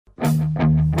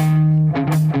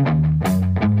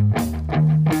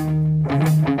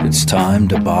time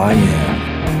to buy in.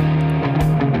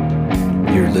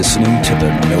 You're listening to the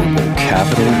Noble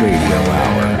Capital Radio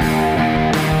Hour.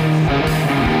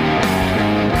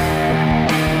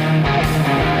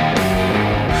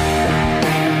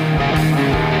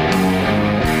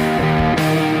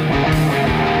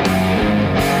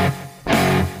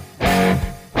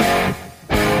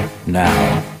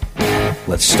 Now,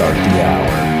 let's start the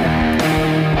hour.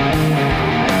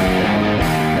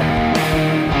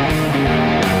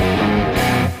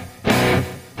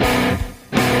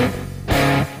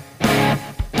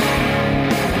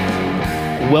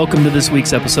 Welcome to this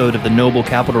week's episode of the Noble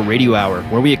Capital Radio Hour,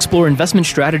 where we explore investment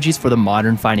strategies for the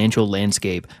modern financial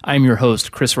landscape. I'm your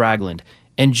host, Chris Ragland,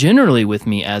 and generally with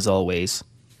me, as always,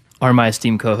 are my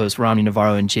esteemed co-hosts, Romney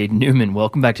Navarro and Jaden Newman.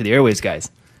 Welcome back to the airways, guys.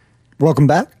 Welcome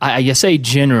back. I say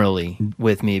generally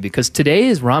with me because today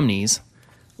is Romney's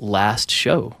last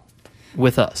show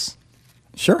with us.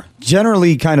 Sure.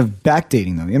 Generally kind of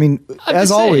backdating, though. I mean,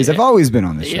 as always, I've always been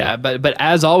on this show. Yeah, but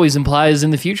as always implies in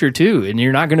the future, too. And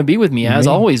you're not going to be with me as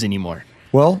always anymore.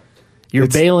 Well, you're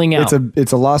bailing out.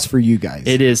 It's a loss for you guys.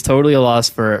 It is totally a loss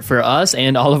for us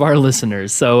and all of our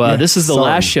listeners. So this is the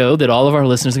last show that all of our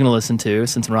listeners are going to listen to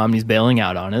since Romney's bailing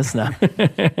out on us. Now,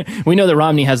 we know that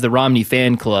Romney has the Romney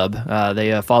fan club.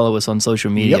 They follow us on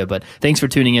social media. But thanks for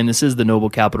tuning in. This is the Noble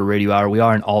Capital Radio Hour. We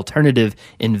are an alternative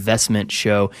investment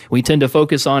show. We tend to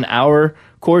focus on our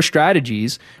core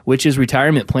strategies, which is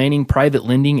retirement planning, private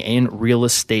lending, and real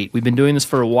estate. We've been doing this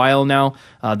for a while now.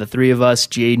 The three of us,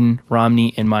 Jaden,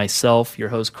 Romney, and myself, your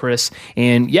host, Chris.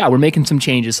 And yeah, we're making some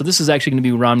changes. So this is actually going to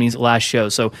be Romney's last show.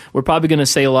 So we're probably going to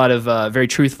say a lot of very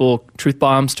truthful truth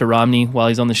bombs to Romney while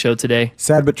he's on the show today.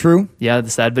 Sad but true. Yeah, the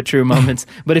sad but true moments.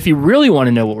 But if you really want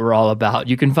to know what we're all about,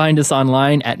 you can find us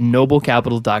online at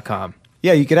noblecapital.com.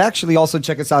 Yeah, you could actually also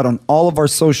check us out on all of our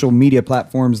social media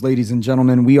platforms, ladies and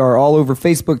gentlemen. We are all over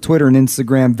Facebook, Twitter, and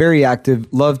Instagram. Very active.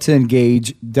 Love to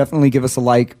engage. Definitely give us a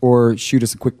like or shoot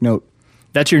us a quick note.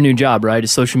 That's your new job, right?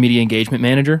 As social media engagement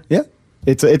manager? Yeah,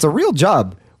 it's a real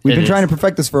job. We've been trying to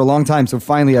perfect this for a long time, so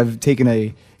finally I've taken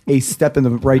a step in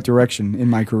the right direction in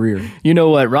my career. You know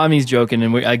what? Romney's joking,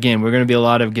 and we're going to be a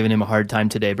lot of giving him a hard time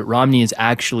today, but Romney is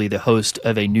actually the host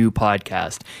of a new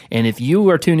podcast. And if you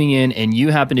are tuning in and you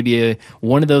happen to be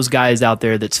one of those guys out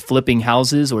there that's flipping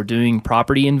houses or doing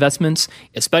property investments,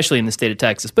 especially in the state of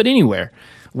Texas, but anywhere,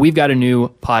 we've got a new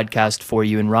podcast for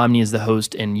you, and Romney is the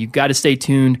host, and you've got to stay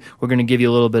tuned. We're going to give you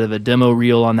a little bit of a demo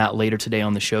reel on that later today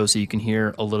on the show so you can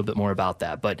hear a little bit more about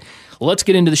that. But let's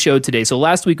get into the show today. So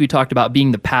last week we talked about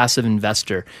being the passive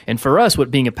investor, and for us, what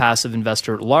being a passive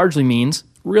investor largely means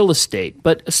real estate,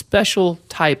 but a special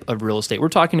type of real estate. We're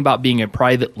talking about being a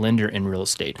private lender in real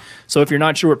estate. So if you're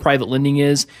not sure what private lending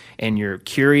is and you're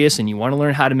curious and you want to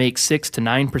learn how to make 6 to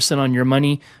 9% on your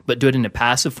money, but do it in a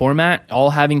passive format, all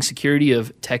having security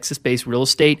of Texas-based real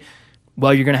estate,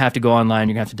 well, you're going to have to go online.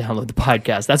 You're going to have to download the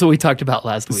podcast. That's what we talked about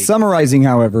last week. Summarizing,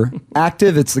 however,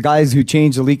 active, it's the guys who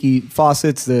change the leaky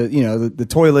faucets, the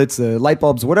toilets, the light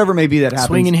bulbs, whatever may be that happens.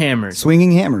 Swinging hammers.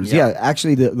 Swinging hammers, yeah.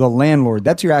 Actually, the landlord,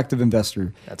 that's your active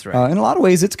investor. That's right. In a lot of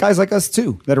ways, it's guys like us,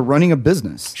 too, that are running a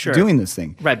business, doing this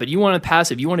thing. Right, but you want a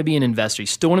passive. You want to be an investor. You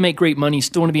still want to make great money. You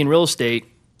still want to be in real estate.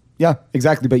 Yeah,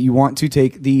 exactly. But you want to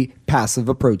take the passive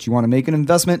approach. You want to make an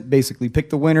investment, basically pick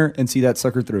the winner and see that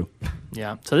sucker through.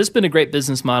 Yeah. So this has been a great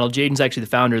business model. Jaden's actually the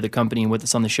founder of the company and with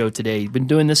us on the show today. You've been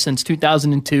doing this since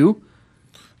 2002.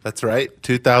 That's right.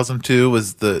 2002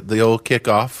 was the old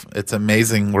kickoff. It's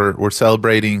amazing. We're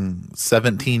celebrating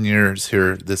 17 years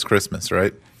here this Christmas,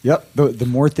 right? Yep. The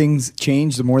more things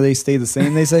change, the more they stay the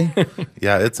same, they say.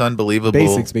 Yeah, it's unbelievable.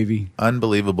 Basics, baby.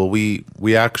 Unbelievable.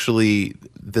 We actually,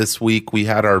 this week, we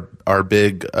had our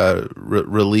big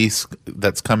release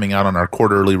that's coming out on our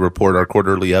quarterly report, our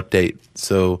quarterly update.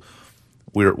 So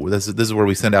this is where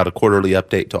we send out a quarterly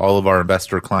update to all of our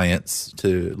investor clients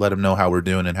to let them know how we're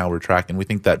doing and how we're tracking. We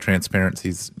think that transparency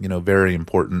is very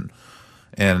important.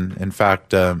 And in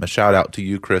fact, a shout out to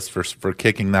you, Chris, for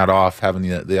kicking that off, having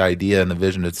the idea and the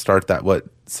vision to start that,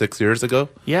 6 years ago?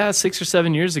 Yeah, 6 or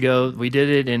 7 years ago. We did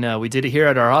it, and we did it here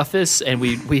at our office, and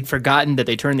we'd forgotten that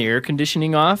they turned the air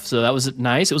conditioning off, so that was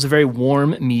nice. It was a very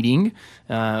warm meeting,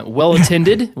 well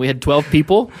attended. We had 12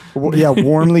 people. Yeah,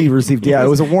 warmly received. Yeah, it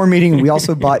was a warm meeting, and we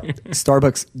also bought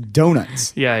Starbucks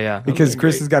donuts. Yeah. Because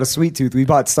Chris has got a sweet tooth. We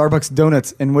bought Starbucks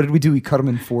donuts, and what did we do? We cut them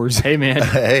in 4s. Hey, man.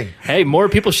 Hey, more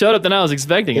people showed up than I was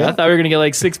expecting. Yeah. I thought we were going to get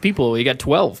like 6 people. We got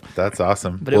 12. That's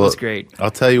awesome. But it was great.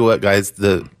 I'll tell you what, guys,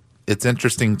 it's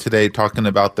interesting today talking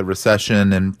about the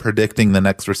recession and predicting the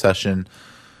next recession.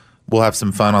 We'll have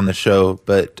some fun on the show,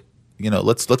 but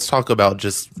let's talk about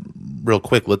just real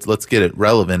quick, let's get it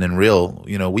relevant and real.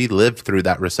 We lived through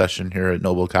that recession here at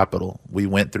Noble Capital. We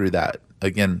went through that.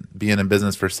 Again, being in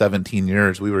business for 17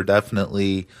 years, we were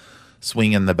definitely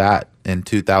swinging the bat in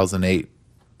 2008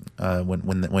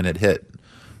 when it hit.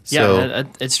 So, yeah,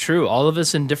 it's true. All of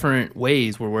us in different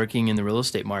ways were working in the real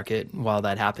estate market while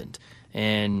that happened.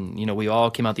 And, we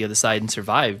all came out the other side and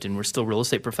survived, and we're still real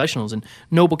estate professionals. And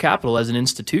Noble Capital as an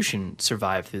institution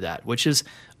survived through that, which is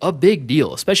a big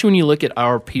deal, especially when you look at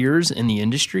our peers in the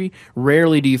industry.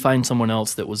 Rarely do you find someone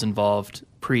else that was involved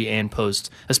pre and post,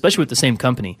 especially with the same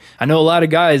company. I know a lot of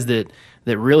guys that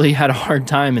really had a hard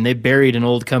time, and they buried an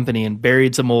old company and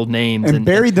buried some old names. And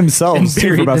buried themselves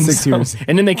too for about 6 years.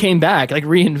 And then they came back, like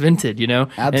reinvented,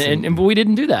 Absolutely. But we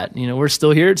didn't do that. We're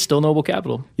still here. It's still Noble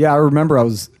Capital. Yeah, I remember I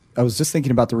was just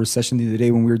thinking about the recession the other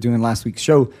day when we were doing last week's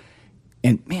show.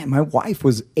 And man, my wife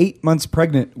was 8 months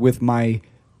pregnant with my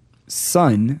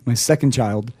son, my second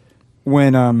child,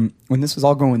 when this was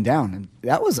all going down. And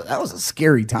that was a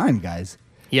scary time, guys.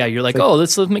 Yeah, you're like,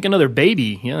 let's make another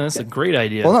baby. Yeah, that's a great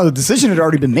idea. Well, no, the decision had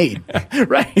already been made.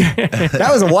 Right. That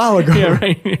was a while ago. Yeah,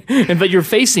 right. But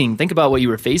think about what you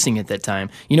were facing at that time.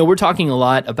 We're talking a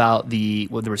lot about the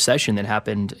recession that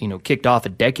happened, kicked off a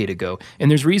decade ago.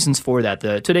 And there's reasons for that.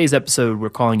 Today's episode, we're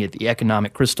calling it the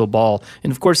economic crystal ball.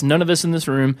 And of course, none of us in this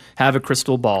room have a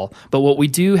crystal ball. But what we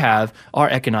do have are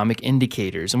economic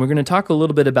indicators. And we're going to talk a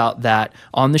little bit about that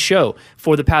on the show.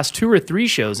 For the past 2 or 3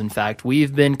 shows, in fact,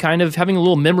 we've been kind of having a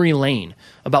little memory lane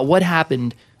about what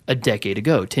happened a decade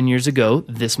ago, 10 years ago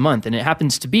this month. And it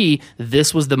happens to be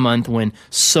this was the month when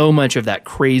so much of that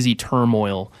crazy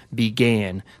turmoil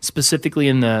began, specifically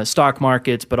in the stock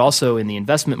markets, but also in the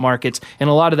investment markets.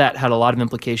 And a lot of that had a lot of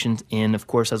implications in, of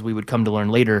course, as we would come to learn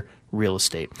later, real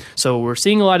estate. So we're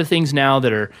seeing a lot of things now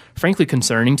that are frankly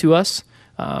concerning to us.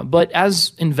 But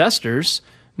as investors,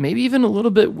 maybe even a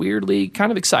little bit weirdly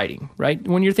kind of exciting, right?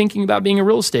 When you're thinking about being a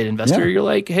real estate investor, You're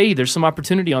like, hey, there's some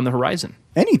opportunity on the horizon.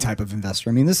 Any type of investor.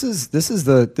 I mean, this is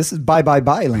buy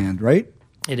land, right?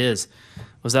 It is.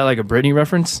 Was that like a Britney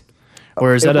reference?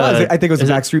 Or is that I think it was the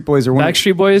Backstreet Boys or one.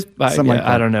 Backstreet Boys? Something like that.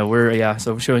 I don't know.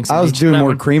 So we're showing some I was age doing on that more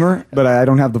one. Creamer, but I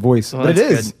don't have the voice. Well, but it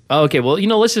that's is. good. Oh, okay, well,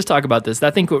 let's just talk about this.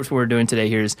 I think what we're doing today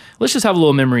here is let's just have a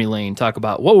little memory lane, talk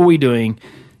about what were we doing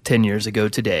 10 years ago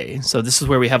today. So this is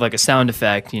where we have like a sound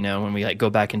effect, when we like go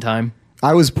back in time.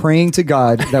 I was praying to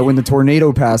God that when the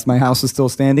tornado passed, my house was still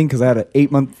standing because I had an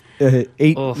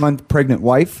 8-month pregnant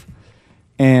wife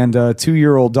and a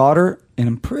 2-year-old daughter, and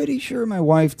I'm pretty sure my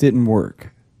wife didn't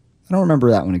work. I don't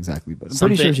remember that one exactly, but I'm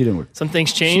pretty sure she didn't work. Some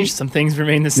things changed, some things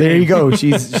remain the same. There you go.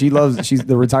 She's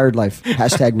the retired life.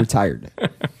 #retired.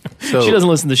 So she doesn't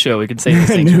listen to the show. We can say these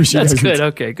things. No, she That's doesn't. good.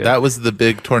 Okay, good. that was the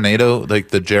big tornado, like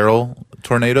the Gerald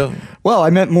tornado. Well, I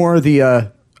meant more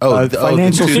the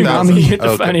financial the 2000. tsunami.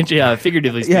 The financial,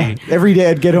 figuratively Yeah, speaking. every day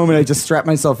I'd get home and I'd just strap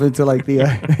myself into like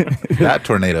the. That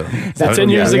tornado. That's 10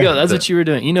 years yeah. ago. That's what you were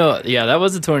doing. That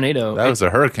was a tornado. That was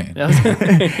a hurricane.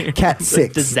 Cat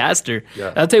 6. Disaster.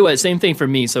 Yeah. I'll tell you what, same thing for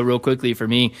me. So real quickly for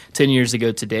me, 10 years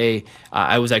ago today,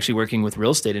 I was actually working with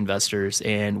real estate investors,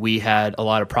 and we had a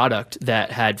lot of product that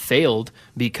had failed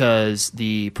because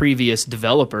the previous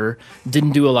developer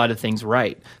didn't do a lot of things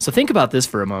right. So think about this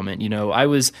for a moment. I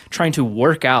was trying to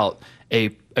work out a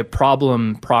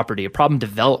problem property, a problem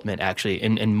development actually,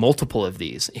 in multiple of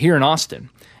these here in Austin.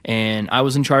 And I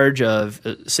was in charge of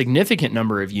a significant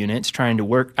number of units trying to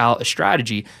work out a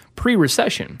strategy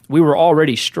pre-recession. We were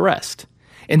already stressed.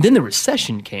 And then the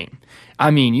recession came. I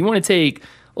mean, you want to take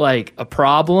like a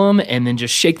problem and then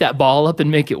just shake that ball up and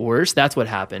make it worse. That's what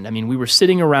happened. I mean, we were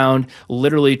sitting around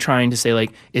literally trying to say,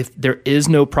 like, if there is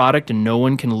no product and no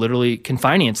one can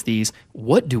finance these,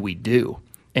 what do we do?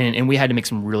 And we had to make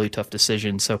some really tough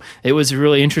decisions. So it was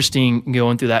really interesting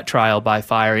going through that trial by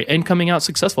fire and coming out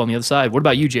successful on the other side. What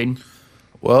about you, Jaden?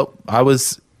 Well, I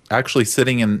was actually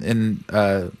sitting in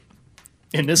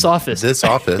this office. This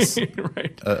office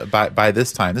Right. by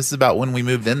this time. This is about when we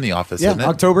moved in the office, Yeah, isn't it?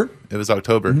 October. It was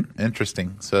October. Mm-hmm.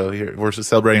 Interesting. So here we're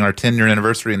celebrating our 10-year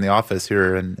anniversary in the office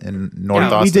here in North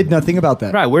Austin. We did nothing about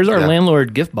that. Right. Where's our Yeah.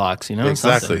 landlord gift box?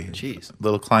 Exactly. Something. Jeez.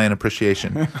 Little client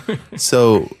appreciation.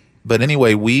 But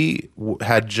anyway, we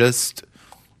had just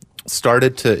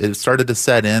started to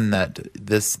set in that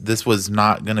this was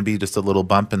not going to be just a little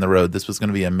bump in the road. This was going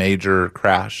to be a major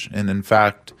crash. And in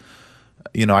fact,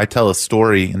 I tell a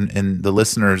story, and the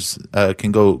listeners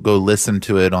can go listen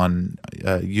to it on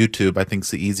YouTube. I think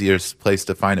it's the easiest place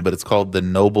to find it, but it's called The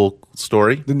Noble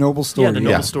Story. The Noble Story. Yeah, the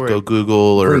Noble Story. Go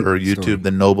Google or Great YouTube story.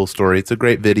 The Noble Story. It's a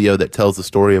great video that tells the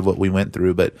story of what we went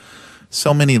through, but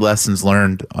so many lessons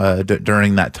learned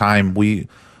during that time. We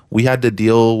had to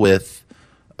deal with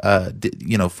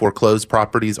foreclosed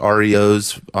properties,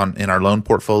 REOs in our loan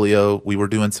portfolio. We were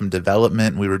doing some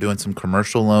development. We were doing some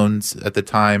commercial loans at the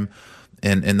time.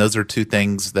 And those are two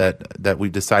things that we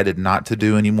decided not to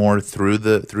do anymore through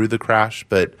the crash.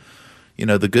 But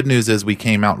the good news is we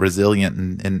came out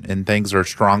resilient and things are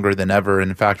stronger than ever. And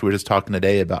in fact, we were just talking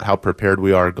today about how prepared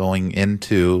we are going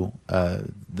into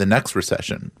the next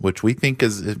recession, which we think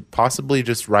is possibly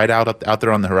just right out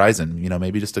there on the horizon.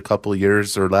 Maybe just a couple of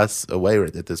years or less away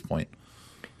at this point.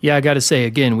 Yeah, I got to say,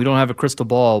 again, we don't have a crystal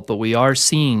ball, but we are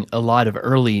seeing a lot of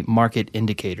early market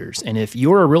indicators. And if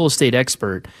you're a real estate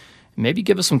expert, maybe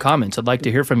give us some comments. I'd like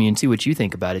to hear from you and see what you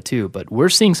think about it too. But we're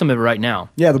seeing some of it right now.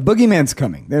 Yeah, the boogeyman's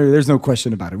coming. There's no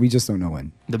question about it. We just don't know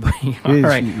when. All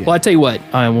right. Yeah. Well, I'll tell you what,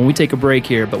 when we take a break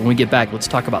here, but when we get back, let's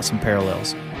talk about some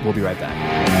parallels. We'll be right back.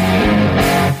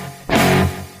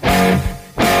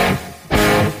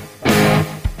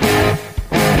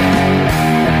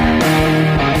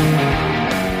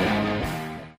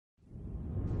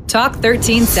 Talk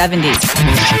 1370.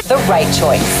 The right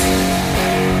choice.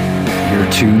 You're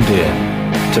tuned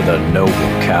in to the Noble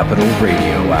Capital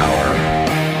Radio Hour.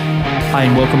 Hi,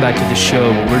 and welcome back to the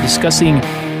show. We're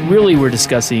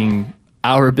discussing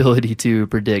our ability to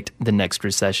predict the next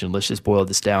recession. Let's just boil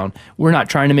this down. We're not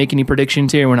trying to make any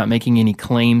predictions here. We're not making any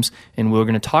claims. And we're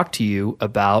going to talk to you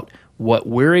about what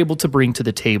we're able to bring to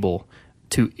the table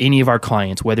to any of our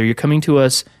clients, whether you're coming to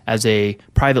us as a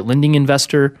private lending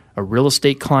investor, a real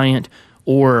estate client,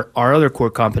 or our other core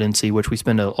competency, which we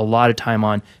spend a lot of time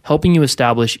on, helping you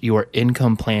establish your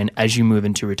income plan as you move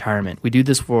into retirement. We do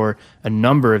this for a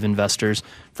number of investors,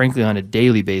 frankly, on a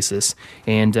daily basis,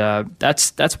 and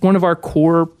that's one of our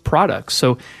core products.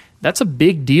 So that's a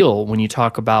big deal when you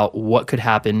talk about what could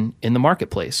happen in the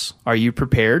marketplace. Are you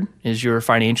prepared? Is your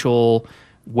financial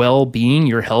well-being,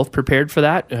 your health prepared for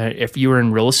that? If you are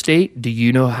in real estate, do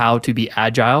you know how to be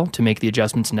agile to make the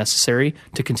adjustments necessary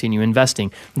to continue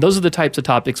investing? Those are the types of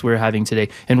topics we're having today.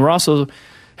 And we're also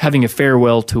having a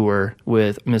farewell tour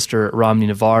with Mr. Romney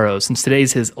Navarro, since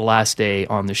today's his last day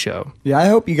on the show. Yeah, I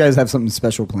hope you guys have something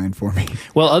special planned for me.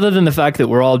 Well, other than the fact that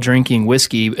we're all drinking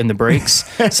whiskey in the breaks,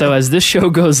 so as this show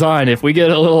goes on, if we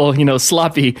get a little,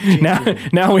 sloppy,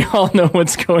 now we all know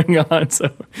what's going on.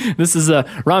 So this is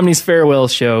Romney's farewell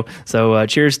show. So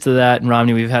cheers to that. And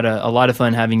Romney, we've had a lot of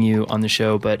fun having you on the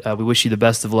show, but we wish you the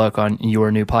best of luck on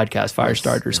your new podcast,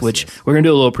 Firestarters, which we're going to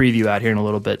do a little preview out here in a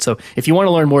little bit. So if you want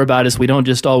to learn more about us, we don't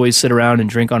just always sit around and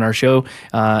drink on our show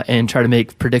and try to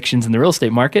make predictions in the real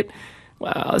estate market.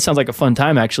 Wow, that sounds like a fun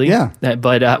time, actually. Yeah.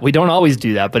 But we don't always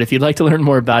do that. But if you'd like to learn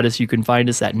more about us, you can find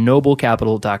us at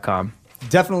noblecapital.com.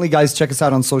 Definitely, guys, check us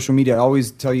out on social media. I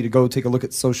always tell you to go take a look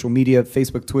at social media,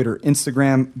 Facebook, Twitter,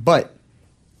 Instagram. But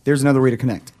there's another way to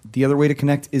connect. The other way to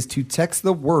connect is to text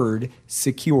the word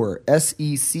SECURE,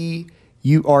 SECURE,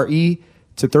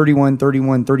 to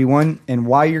 313131. And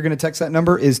why you're going to text that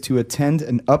number is to attend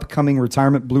an upcoming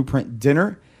retirement blueprint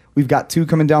dinner. We've got two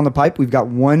coming down the pipe. We've got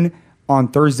one on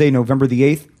Thursday, November the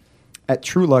 8th at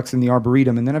Trulux in the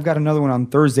Arboretum. And then I've got another one on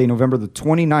Thursday, November the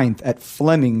 29th at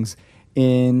Fleming's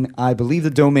in, I believe, the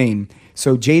Domain.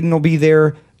 So Jaden will be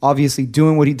there, obviously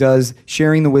doing what he does,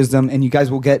 sharing the wisdom, and you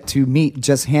guys will get to meet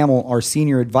Jess Hamill, our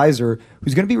senior advisor,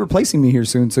 who's going to be replacing me here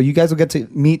soon. So you guys will get to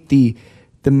meet the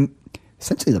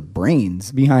essentially the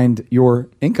brains behind your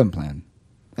income plan.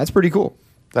 That's pretty cool.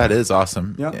 That is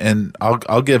awesome. Yeah. And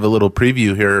I'll give a little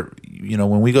preview here.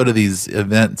 When we go to these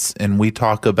events and we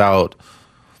talk about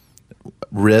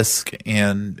risk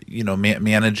and,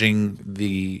 managing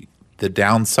the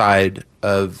downside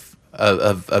of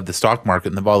the stock market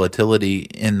and the volatility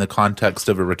in the context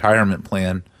of a retirement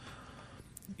plan,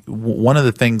 one of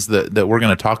the things that we're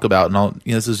going to talk about, and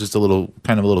this is just a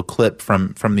little clip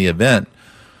from the event,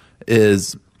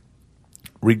 is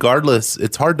regardless,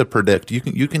 it's hard to predict.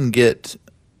 You can get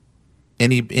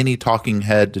any talking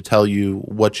head to tell you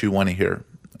what you want to hear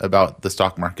about the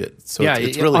stock market. So yeah,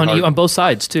 it's really hard. On both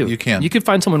sides too. You can. You could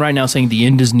find someone right now saying the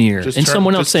end is near, and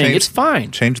someone else saying it's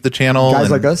fine. Change the channel. Guys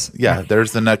like us. Yeah,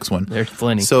 there's the next one. There's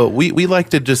plenty. So we like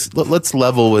to just let's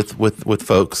level with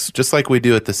folks, just like we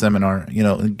do at the seminar.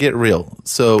 And get real.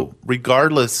 So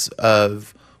regardless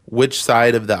of which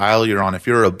side of the aisle you're on, if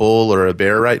you're a bull or a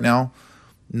bear right now,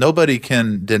 nobody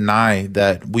can deny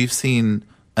that we've seen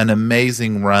an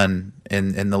amazing run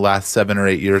in the last 7 or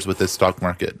 8 years with this stock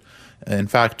market. In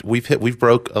fact, we've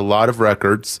broke a lot of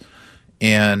records,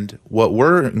 and what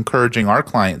we're encouraging our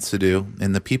clients to do,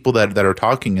 and the people that are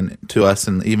talking to us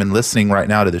and even listening right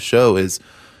now to the show, is,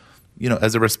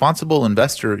 as a responsible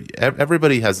investor,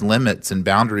 everybody has limits and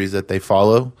boundaries that they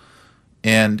follow,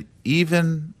 and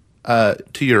even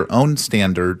to your own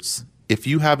standards, if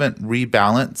you haven't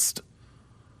rebalanced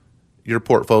your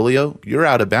portfolio, you're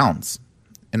out of bounds.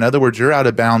 In other words, you're out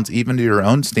of bounds even to your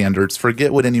own standards.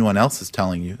 Forget what anyone else is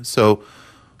telling you. So,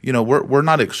 we're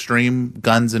not extreme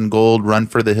guns and gold, run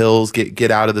for the hills, get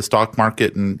out of the stock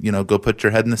market and, go put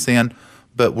your head in the sand.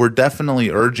 But we're definitely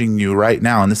urging you right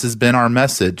now, and this has been our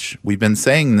message. We've been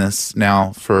saying this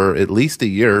now for at least a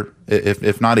year,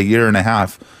 if not a year and a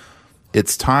half.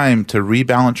 It's time to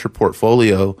rebalance your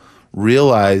portfolio,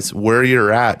 realize where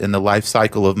you're at in the life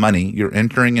cycle of money. You're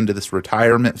entering into this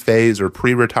retirement phase or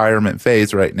pre-retirement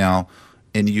phase right now,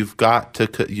 and you've got to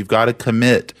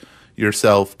commit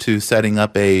yourself to setting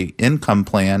up a income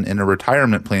plan and a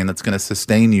retirement plan that's going to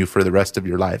sustain you for the rest of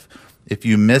your life. If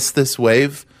you miss this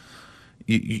wave,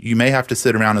 you may have to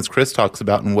sit around, as Chris talks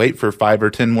about, and wait for 5 or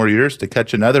 10 more years to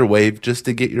catch another wave just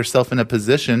to get yourself in a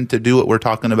position to do what we're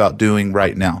talking about doing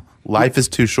right now. Life is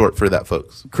too short for that,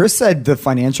 folks. Chris said the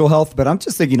financial health, but I'm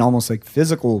just thinking almost like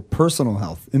physical, personal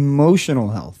health,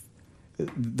 emotional health.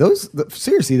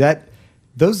 Seriously,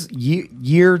 those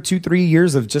 2-3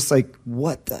 years of just like,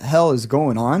 what the hell is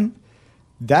going on?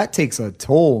 That takes a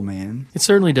toll, man. It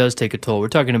certainly does take a toll. We're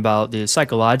talking about the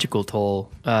psychological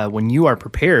toll when you are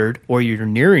prepared or you're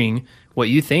nearing what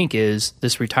you think is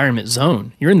this retirement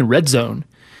zone. You're in the red zone.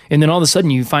 And then all of a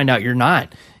sudden you find out you're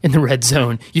not in the red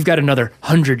zone. You've got another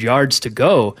 100 yards to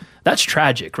go. That's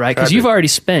tragic, right? Because you've already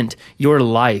spent your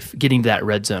life getting to that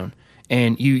red zone.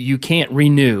 And you can't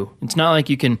renew. It's not like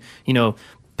you can,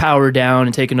 power down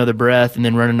and take another breath and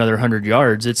then run another 100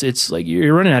 yards. It's like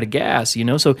you're running out of gas,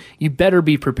 So you better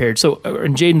be prepared. So,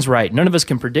 and Jaden's right. None of us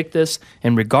can predict this.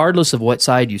 And regardless of what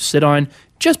side you sit on,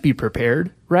 just be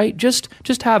prepared, right? Just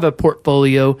have a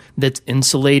portfolio that's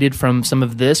insulated from some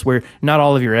of this, where not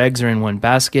all of your eggs are in one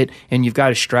basket, and you've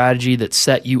got a strategy that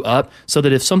set you up so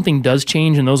that if something does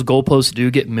change and those goalposts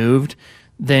do get moved,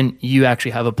 then you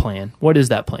actually have a plan. What is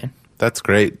that plan? That's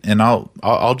great. And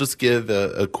I'll just give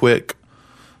a quick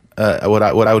what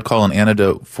I would call an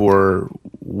antidote for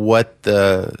what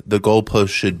the goalpost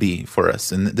should be for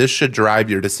us. And this should drive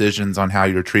your decisions on how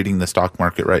you're treating the stock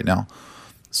market right now.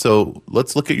 So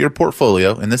let's look at your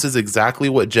portfolio. And this is exactly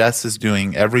what Jess is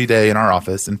doing every day in our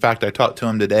office. In fact, I talked to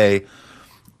him today,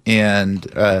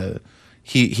 and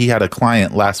he had a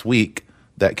client last week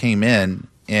that came in.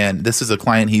 And this is a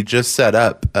client he just set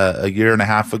up a year and a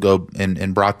half ago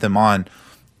and brought them on.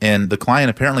 And the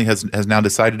client apparently has now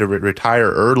decided to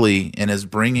retire early and is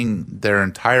bringing their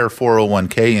entire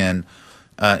 401k in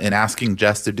and asking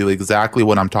Jess to do exactly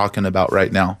what I'm talking about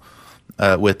right now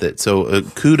with it. So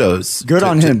kudos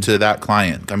to that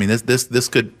client. I mean, this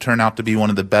could turn out to be one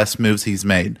of the best moves he's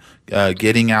made,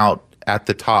 getting out at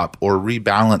the top or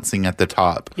rebalancing at the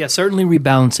top. Yeah, certainly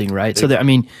rebalancing, right? So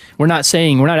we're not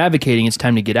advocating it's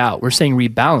time to get out. We're saying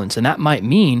rebalance, and that might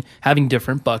mean having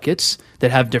different buckets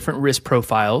that have different risk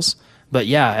profiles. But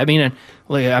yeah,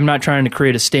 I'm not trying to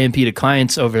create a stampede of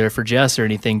clients over there for Jess or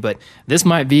anything, but this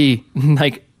might be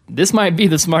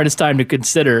the smartest time to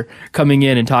consider coming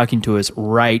in and talking to us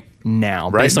right now,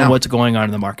 based on what's going on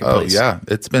in the marketplace. Oh, yeah.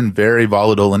 It's been very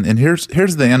volatile. And here's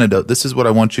the antidote. This is what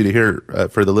I want you to hear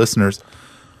for the listeners.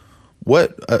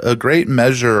 What a great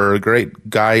measure or a great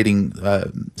guiding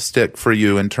stick for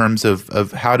you in terms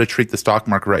of how to treat the stock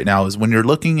market right now is when you're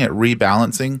looking at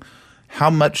rebalancing,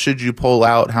 how much should you pull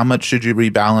out? How much should you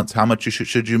rebalance? How much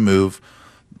should you move?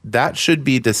 That should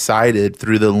be decided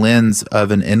through the lens of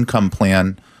an income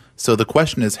plan. So the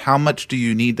question is, how much do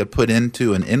you need to put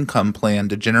into an income plan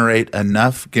to generate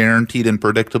enough guaranteed and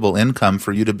predictable income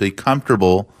for you to be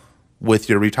comfortable with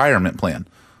your retirement plan?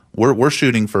 We're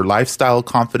shooting for lifestyle,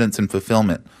 confidence, and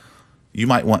fulfillment. You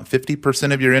might want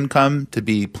 50% of your income to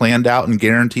be planned out and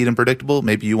guaranteed and predictable.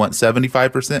 Maybe you want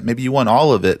 75%. Maybe you want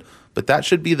all of it. But that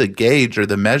should be the gauge or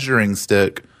the measuring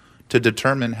stick to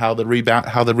determine how the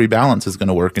rebalance is going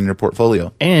to work in your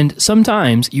portfolio. And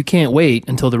sometimes you can't wait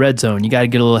until the red zone. You got to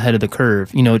get a little ahead of the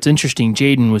curve. It's interesting.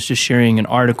 Jaden was just sharing an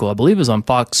article, I believe it was on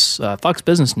Fox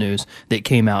Business News, that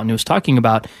came out, and it was talking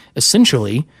about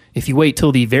essentially, if you wait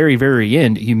till the very, very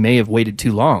end, you may have waited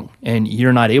too long and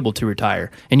you're not able to retire.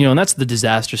 And and that's the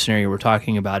disaster scenario we're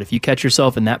talking about. If you catch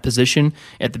yourself in that position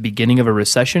at the beginning of a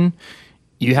recession,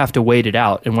 you have to wait it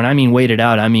out. And when I mean wait it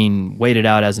out, I mean wait it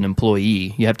out as an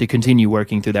employee. You have to continue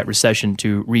working through that recession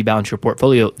to rebalance your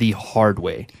portfolio the hard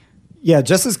way. Yeah,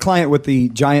 just as client with the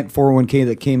giant 401k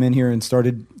that came in here and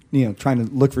started, trying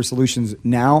to look for solutions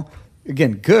now.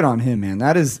 Again, good on him, man.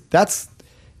 That's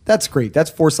great.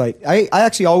 That's foresight. I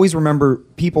actually always remember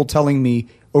people telling me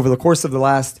over the course of the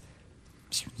last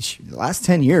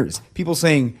 10 years, people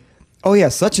saying, "Oh yeah,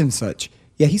 such and such.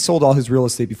 Yeah, he sold all his real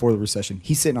estate before the recession.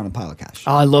 He's sitting on a pile of cash."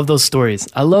 Oh, I love those stories.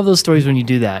 I love those stories when you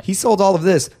do that. He sold all of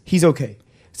this. He's okay.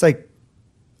 It's like,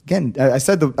 again, I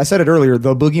said it earlier.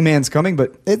 The boogeyman's coming,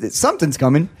 but something's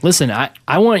coming. Listen,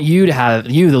 I want you to have,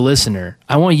 you, the listener,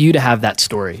 I want you to have that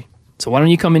story. So why don't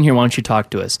you come in here? Why don't you talk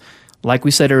to us? Like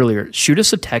we said earlier, shoot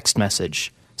us a text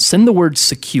message. Send the word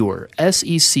secure,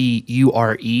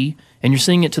 SECURE, and you're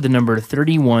sending it to the number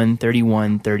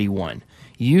 313131.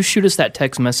 You shoot us that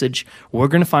text message. We're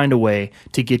going to find a way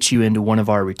to get you into one of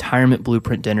our retirement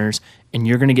blueprint dinners, and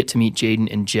you're going to get to meet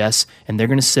Jaden and Jess, and they're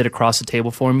going to sit across the table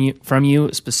from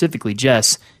you, specifically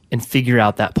Jess, and figure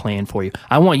out that plan for you.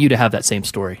 I want you to have that same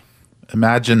story.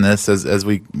 Imagine this as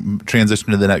we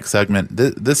transition to the next segment.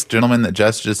 This gentleman that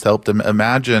Jess just helped him,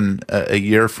 imagine a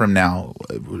year from now,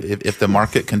 if the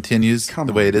market continues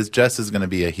the way it is, Jess is going to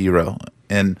be a hero.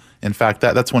 And in fact,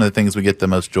 that's one of the things we get the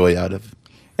most joy out of.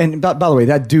 And by the way,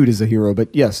 that dude is a hero.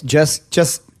 But yes,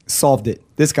 Jess solved it.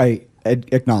 This guy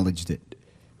acknowledged it.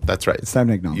 That's right. It's time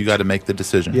to acknowledge. You got to make the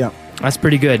decision. Yeah. That's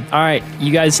pretty good. All right,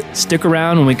 you guys stick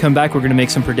around. When we come back, we're going to make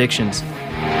some predictions.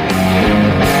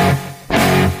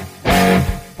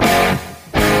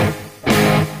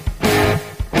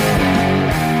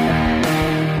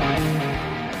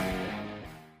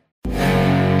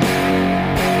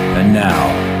 And now,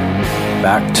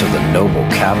 back to the Noble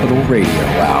Capital Radio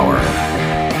Hour.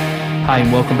 Hi,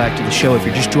 and welcome back to the show. If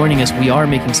you're just joining us, we are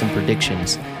making some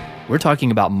predictions. We're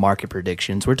talking about market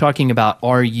predictions. We're talking about,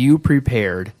 are you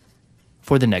prepared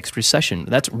for the next recession?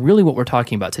 That's really what we're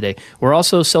talking about today. We're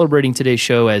also celebrating today's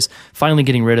show as finally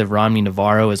getting rid of Romney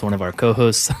Navarro as one of our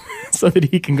co-hosts so that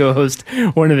he can go host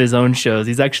one of his own shows.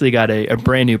 He's actually got a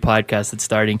brand new podcast that's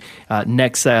starting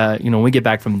next, when we get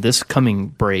back from this coming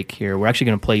break here. We're actually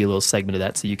going to play you a little segment of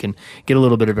that so you can get a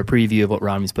little bit of a preview of what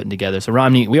Romney's putting together. So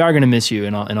Romney, we are going to miss you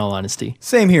in all honesty.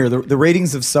 Same here. The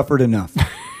ratings have suffered enough.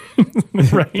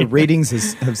 Right. The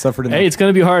ratings have suffered enough. Hey, it's going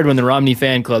to be hard when the Romney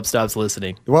fan club stops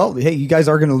listening. Well, hey, you guys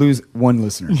are going to lose one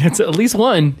listener. It's at least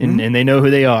one, and they know who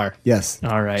they are. Yes.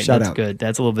 All right. Shout That's out. good.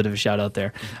 That's a little bit of a shout out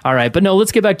there. All right. But no,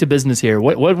 let's get back to business here.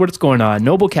 What's going on?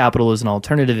 Noble Capital is an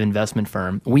alternative investment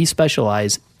firm. We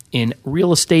specialize in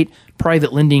real estate,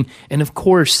 private lending, and of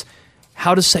course,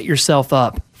 how to set yourself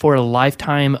up for a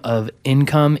lifetime of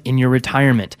income in your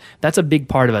retirement. That's a big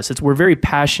part of us. We're very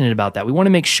passionate about that. We want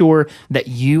to make sure that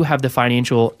you have the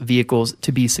financial vehicles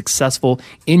to be successful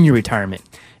in your retirement.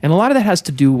 And a lot of that has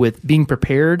to do with being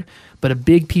prepared, but a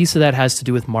big piece of that has to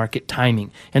do with market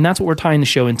timing. And that's what we're tying the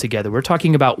show in together. We're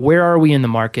talking about where are we in the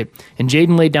market. And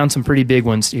Jaden laid down some pretty big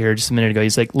ones here just a minute ago.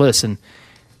 He's like, listen,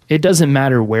 it doesn't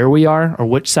matter where we are or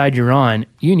which side you're on,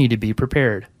 you need to be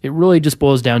prepared. It really just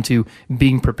boils down to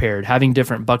being prepared, having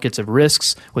different buckets of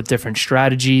risks with different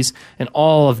strategies and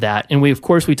all of that. And we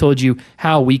told you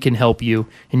how we can help you,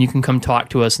 and you can come talk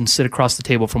to us and sit across the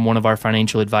table from one of our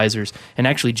financial advisors. And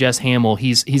actually, Jess Hamill,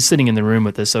 he's sitting in the room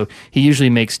with us, so he usually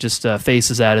makes just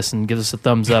faces at us and gives us a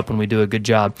thumbs up when we do a good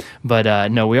job.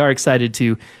 But no, we are excited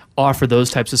to offer those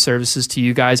types of services to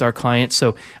you guys, our clients.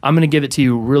 So I'm going to give it to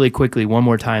you really quickly one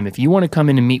more time. If you want to come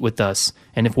in and meet with us,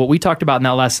 and if what we talked about in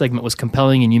that last segment was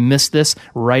compelling and you missed this,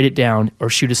 write it down or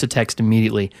shoot us a text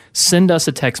immediately. Send us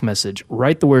a text message.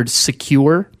 Write the word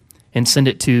secure and send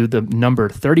it to the number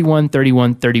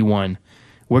 313131.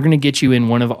 We're going to get you in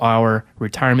one of our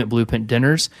retirement blueprint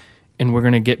dinners, and we're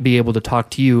going to be able to talk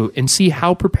to you and see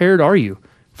how prepared are you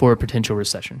for a potential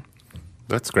recession.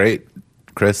 That's great,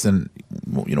 Chris. And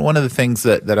one of the things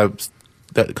that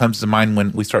comes to mind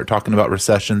when we start talking about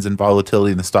recessions and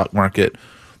volatility in the stock market,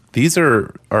 these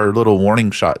are little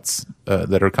warning shots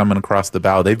that are coming across the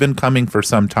bow. They've been coming for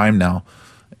some time now,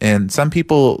 and some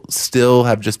people still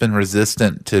have just been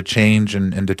resistant to change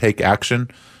and to take action.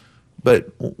 But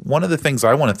one of the things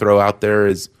I want to throw out there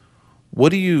is, why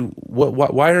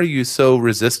are you so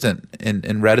resistant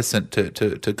and reticent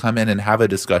to come in and have a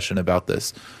discussion about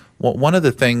this? Well, one of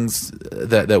the things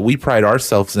that we pride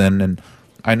ourselves in, and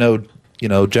I know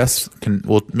Jess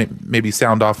will maybe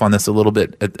sound off on this a little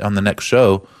bit on the next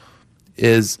show,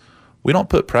 is we don't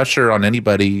put pressure on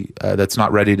anybody that's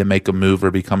not ready to make a move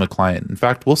or become a client. In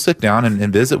fact, we'll sit down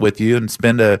and visit with you and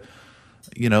spend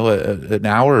an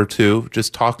hour or two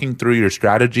just talking through your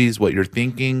strategies, what you're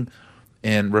thinking,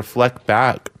 and reflect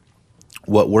back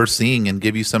what we're seeing and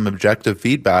give you some objective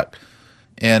feedback.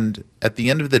 And at the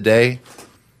end of the day,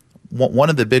 one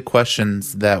of the big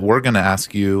questions that we're going to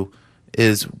ask you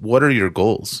is, what are your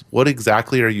goals? What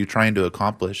exactly are you trying to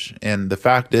accomplish? And the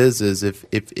fact is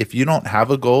if you don't have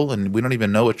a goal and we don't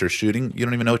even know what you're shooting, you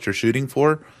don't even know what you're shooting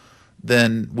for,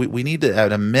 then we need to,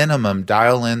 at a minimum,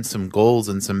 dial in some goals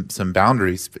and some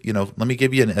boundaries. Let me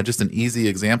give you just an easy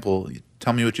example.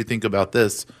 Tell me what you think about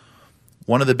this.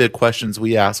 One of the big questions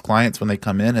we ask clients when they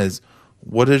come in is,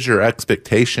 what is your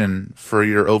expectation for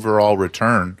your overall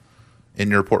return? in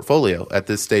your portfolio at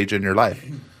this stage in your life.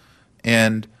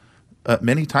 And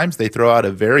many times they throw out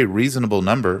a very reasonable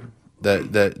number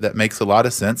that makes a lot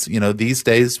of sense. These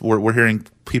days we're hearing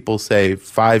people say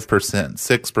 5%,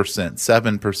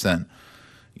 6%, 7%.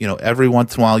 Every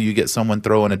once in a while you get someone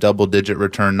throwing a double-digit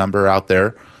return number out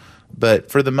there.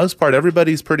 But for the most part,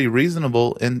 everybody's pretty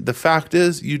reasonable. And the fact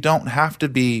is, you don't have to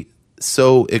be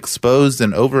so exposed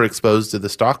and overexposed to the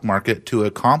stock market to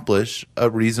accomplish a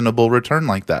reasonable return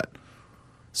like that.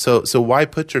 So why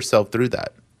put yourself through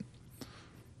that?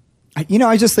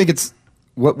 I just think it's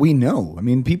what we know. I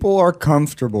mean, people are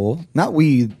comfortable. Not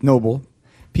we, Noble.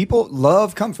 People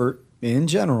love comfort in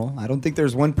general. I don't think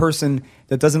there's one person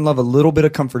that doesn't love a little bit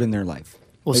of comfort in their life.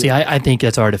 Well, see, I think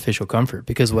that's artificial comfort,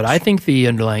 because what I think the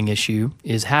underlying issue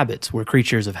is habits. We're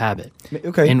creatures of habit.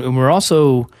 Okay. And we're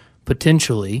also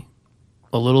potentially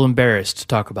a little embarrassed to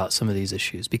talk about some of these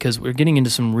issues, because we're getting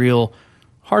into some real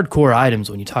hardcore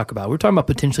items when you talk about. We're talking about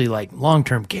potentially like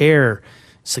long-term care,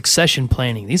 succession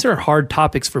planning. These are hard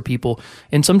topics for people.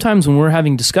 And sometimes when we're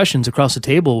having discussions across the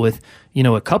table with,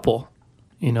 a couple,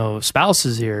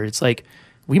 spouses here, it's like,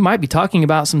 we might be talking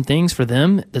about some things for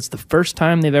them that's the first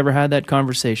time they've ever had that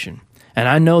conversation. And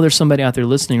I know there's somebody out there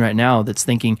listening right now that's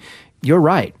thinking, you're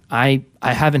right. I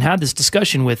haven't had this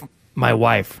discussion with my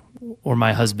wife or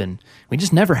my husband. We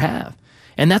just never have.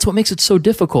 And that's what makes it so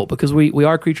difficult, because we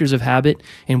are creatures of habit,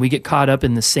 and we get caught up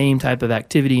in the same type of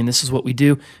activity, and this is what we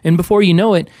do. And before you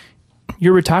know it,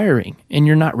 you're retiring and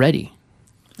you're not ready.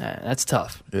 That's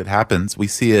tough. It happens. We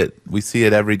see it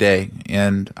every day.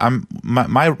 And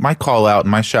my call out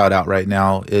and my shout out right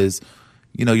now is,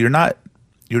 you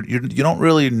don't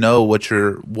really know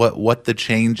what the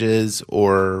change is,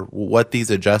 or what these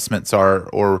adjustments are,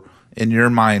 or in your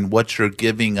mind what you're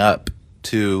giving up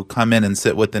to come in and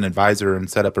sit with an advisor and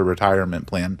set up a retirement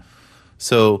plan.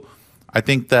 So I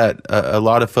think that a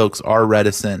lot of folks are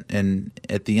reticent, and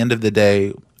at the end of the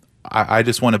day, I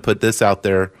just want to put this out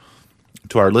there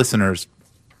to our listeners.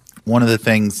 One of the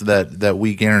things that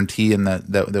we guarantee and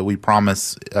that we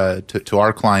promise to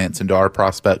our clients and to our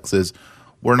prospects is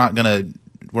we're not going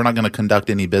to conduct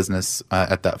any business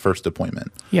at that first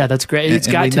appointment. Yeah, that's great. It's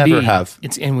got we to never be. Have.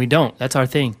 And we don't. That's our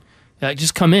thing.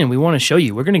 Just come in. We want to show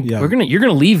you. You're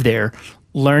gonna leave there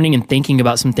learning and thinking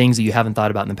about some things that you haven't thought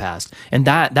about in the past. And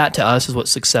that to us is what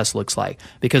success looks like.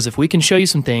 Because if we can show you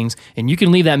some things and you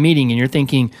can leave that meeting and you're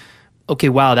thinking, okay,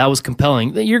 wow, that was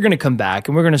compelling, then you're going to come back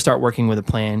and we're going to start working with a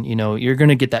plan. You're going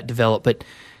to get that developed. But,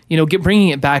 bringing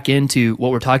it back into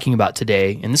what we're talking about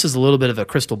today, and this is a little bit of a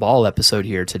crystal ball episode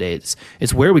here today.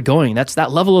 It's where are we going? That's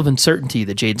that level of uncertainty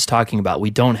that Jade's talking about.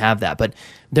 We don't have that. But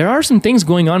there are some things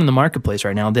going on in the marketplace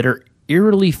right now that are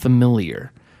eerily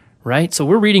familiar, right? So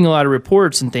we're reading a lot of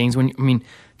reports and things.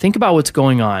 Think about what's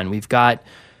going on. We've got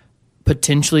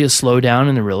potentially a slowdown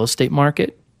in the real estate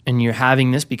market. And you're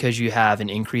having this because you have an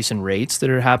increase in rates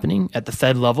that are happening at the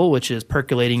Fed level, which is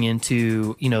percolating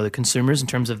into, the consumers in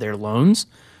terms of their loans.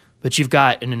 But you've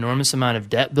got an enormous amount of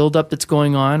debt buildup that's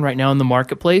going on right now in the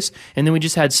marketplace. And then we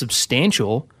just had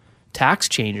substantial tax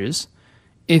changes.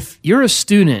 If you're a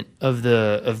student of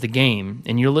the game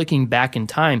and you're looking back in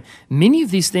time, many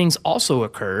of these things also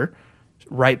occur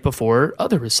right before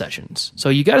other recessions. So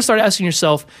you got to start asking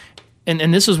yourself,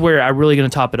 and this is where I'm really going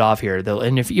to top it off here, though.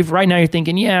 And if right now you're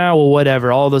thinking, yeah, well,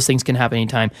 whatever, all those things can happen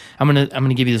anytime, I'm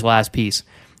gonna give you this last piece.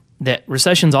 That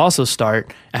recessions also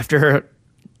start after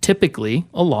typically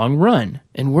a long run,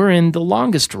 and we're in the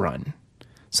longest run.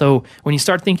 So when you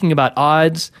start thinking about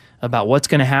odds, about what's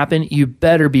going to happen, you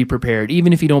better be prepared.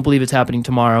 Even if you don't believe it's happening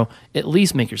tomorrow, at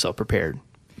least make yourself prepared.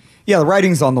 Yeah, the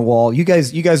writing's on the wall. You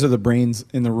guys are the brains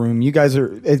in the room. You guys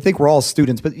are. I think we're all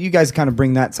students, but you guys kind of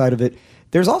bring that side of it.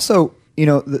 There's also,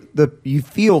 you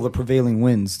feel the prevailing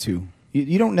winds too.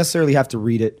 You don't necessarily have to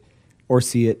read it or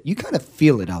see it. You kind of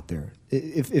feel it out there.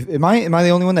 Am I the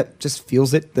only one that just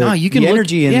feels it? The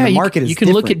energy in the market is different. You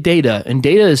can look at data, and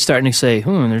data is starting to say,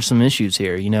 there's some issues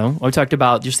here. I talked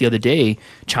about just the other day,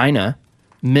 China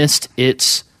missed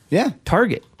its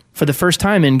target for the first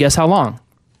time in guess how long?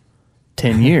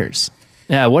 10 years.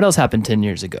 Yeah, what else happened 10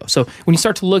 years ago? So when you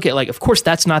start to look at, of course,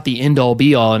 that's not the end-all,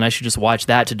 be-all, and I should just watch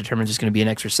that to determine if there's going to be an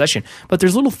next recession. But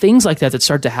there's little things like that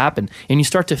start to happen, and you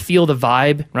start to feel the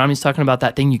vibe. Rami's talking about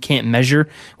that thing you can't measure.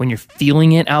 When you're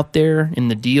feeling it out there in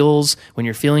the deals, when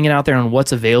you're feeling it out there on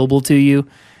what's available to you,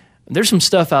 there's some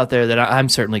stuff out there that I'm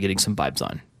certainly getting some vibes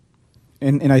on.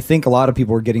 And I think a lot of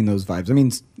people are getting those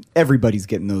vibes. Everybody's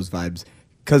getting those vibes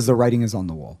because the writing is on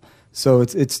the wall. So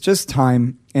it's just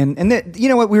time, and that,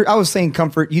 what I was saying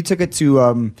comfort. You took it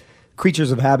to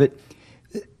creatures of habit.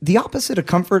 The opposite of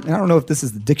comfort, and I don't know if this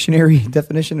is the dictionary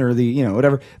definition or the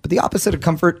whatever, but the opposite of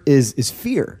comfort is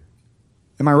fear.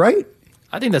 Am I right?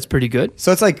 I think that's pretty good.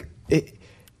 So it's like,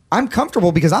 I'm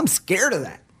comfortable because I'm scared of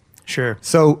that. Sure.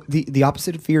 So the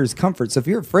opposite of fear is comfort. So if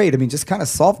you're afraid, I mean, just kind of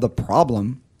solve the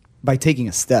problem by taking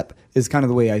a step is kind of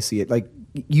the way I see it. Like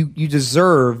you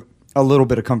deserve a little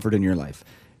bit of comfort in your life.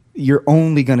 You're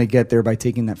only going to get there by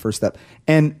taking that first step.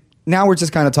 And now we're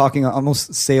just kind of talking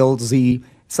almost salesy.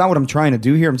 It's not what I'm trying to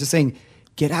do here. I'm just saying,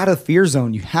 get out of the fear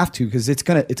zone. You have to, because it's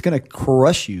gonna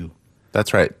crush you.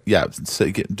 That's right. Yeah. So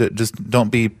just don't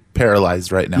be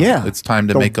paralyzed right now. Yeah. It's time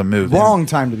to make a move. Wrong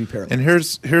time to be paralyzed. And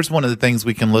here's one of the things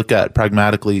we can look at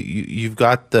pragmatically. You've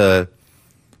got the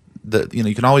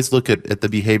you can always look at the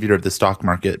behavior of the stock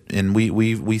market, and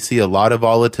we see a lot of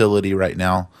volatility right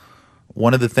now.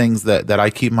 One of the things that I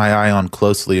keep my eye on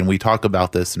closely, and we talk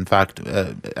about this, in fact,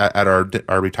 at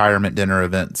our retirement dinner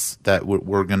events that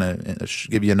we're going to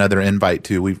give you another invite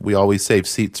to. We always save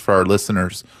seats for our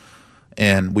listeners,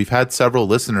 and we've had several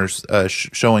listeners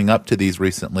showing up to these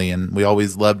recently, and we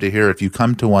always love to hear. If you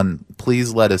come to one,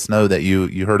 please let us know that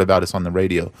you heard about us on the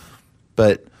radio.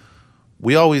 But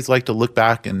we always like to look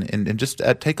back and just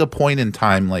take a point in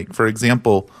time. Like, for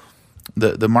example,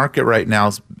 the market right now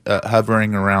is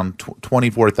hovering around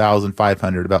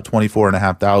 24,500, about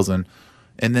 24,500,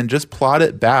 and then just plot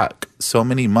it back so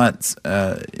many months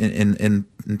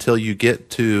until you get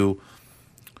to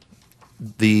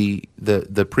the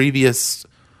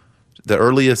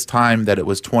earliest time that it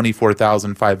was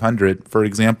 24,500. For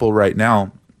example, right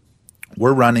now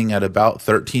we're running at about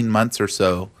 13 months or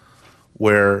so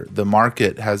where the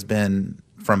market has been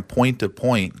from point to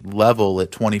point level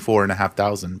at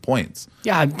 24,500 points.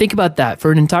 Yeah, think about that.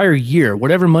 For an entire year,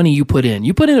 whatever money you put in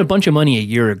a bunch of money a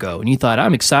year ago, and you thought,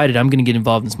 I'm excited, I'm going to get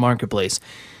involved in this marketplace.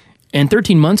 And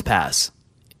 13 months pass,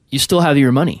 you still have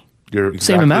your money.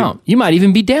 Same amount. You might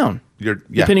even be down.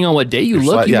 Depending on what day you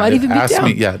look, you might even be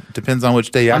down. Depends on which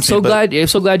day you ask me. I'm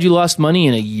so glad you lost money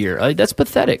in a year. That's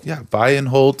pathetic. Yeah, buy and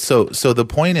hold. So the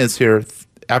point is here,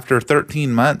 after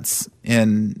 13 months,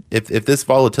 and if this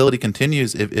volatility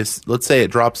continues, if let's say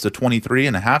it drops to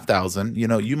 23,500,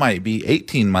 you might be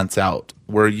 18 months out,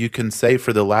 where you can say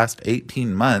for the last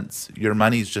 18 months your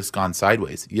money's just gone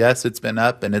sideways. Yes, it's been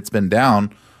up and it's been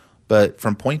down, but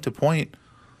from point to point,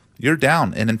 you're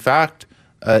down. And in fact,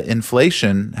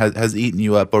 inflation has eaten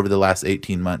you up over the last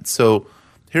 18 months. So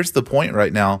here's the point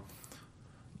right now.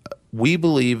 We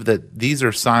believe that these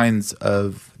are signs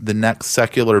of the next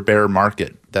secular bear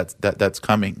market that's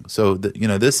coming. So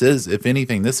this is, if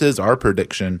anything, this is our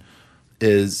prediction.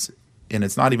 And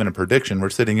it's not even a prediction. We're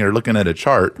sitting here looking at a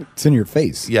chart. It's in your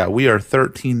face. Yeah, we are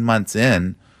 13 months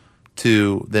in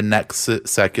to the next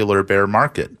secular bear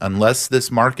market. Unless this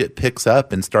market picks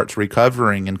up and starts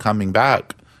recovering and coming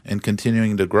back and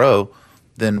continuing to grow,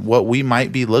 then what we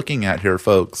might be looking at here,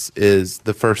 folks, is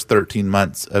the first 13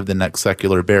 months of the next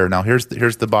secular bear. Now, here's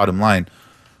the bottom line.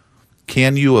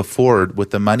 Can you afford, with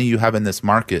the money you have in this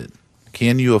market,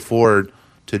 can you afford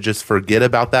to just forget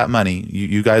about that money?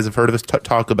 You guys have heard of us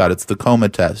talk about it. It's the coma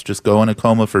test. Just go in a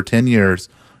coma for 10 years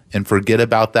and forget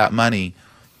about that money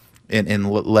and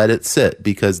let it sit,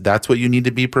 because that's what you need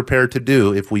to be prepared to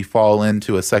do if we fall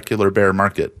into a secular bear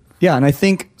market. Yeah, and I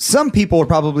think some people are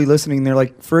probably listening. They're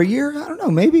like, for a year, I don't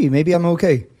know, maybe I'm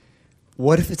okay.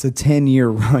 What if it's a 10-year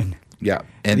run? Yeah.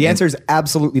 And the answer is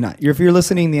absolutely not. If you're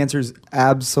listening, the answer is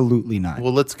absolutely not.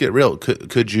 Well, let's get real.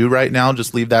 Could you right now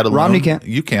just leave that alone? Romney can't.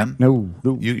 You can. No.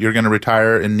 You're going to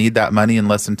retire and need that money in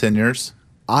less than 10 years?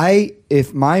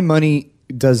 If my money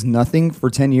does nothing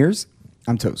for 10 years,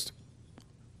 I'm toast.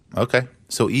 Okay.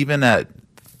 So even at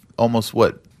almost,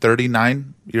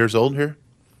 39 years old here?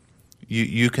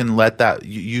 You can let that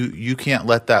you can't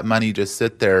let that money just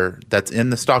sit there. That's in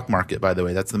the stock market, by the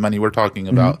way. That's the money we're talking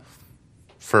about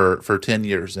for 10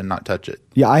 years and not touch it.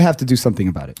 Yeah, I have to do something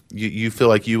about it. You feel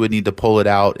like you would need to pull it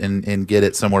out and get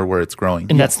it somewhere where it's growing.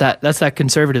 And that's that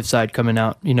conservative side coming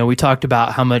out. We talked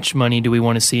about how much money do we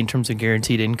want to see in terms of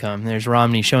guaranteed income. There's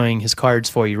Romney showing his cards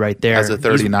for you right there. As a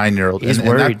 39-year-old. He's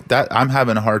worried. And that I'm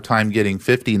having a hard time getting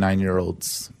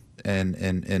 59-year-olds and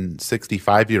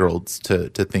 65-year-olds to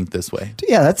think this way.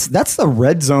 Yeah, that's the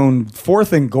red zone,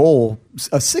 4th and goal.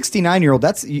 A 69-year-old,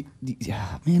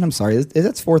 man, I'm sorry.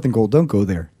 That's 4th and goal. Don't go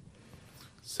there.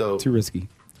 So too risky.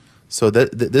 So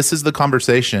this is the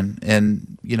conversation.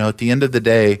 And, at the end of the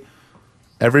day,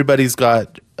 everybody's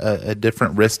got a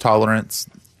different risk tolerance,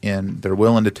 and they're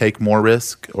willing to take more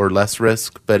risk or less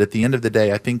risk. But at the end of the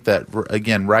day, I think that,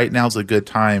 again, right now is a good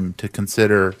time to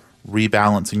consider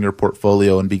rebalancing your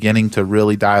portfolio and beginning to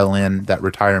really dial in that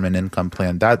retirement income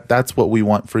plan. That's what we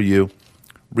want for you.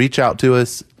 Reach out to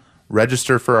us,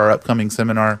 register for our upcoming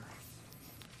seminar.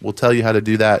 We'll tell you how to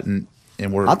do that, and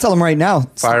and we're I'll tell them right now.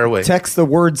 Fire away. Text the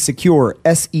word secure,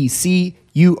 SECURE,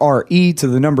 to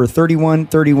the number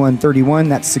 313131.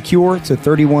 That's secure to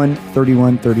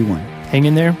 313131. Hang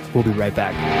in there. We'll be right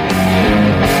back.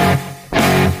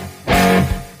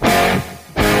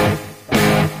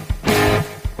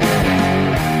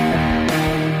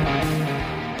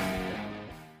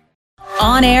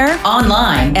 On air,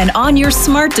 online, and on your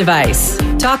smart device.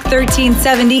 Talk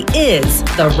 1370 is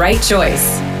the right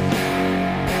choice.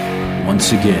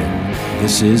 Once again,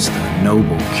 this is the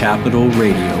Noble Capital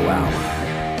Radio Hour.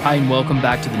 Hi, and welcome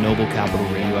back to the Noble Capital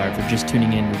Radio Hour. For just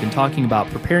tuning in, we've been talking about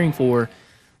preparing for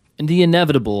the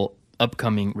inevitable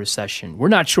upcoming recession. We're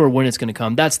not sure when it's going to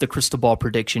come. That's the crystal ball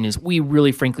prediction, is we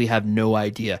really frankly have no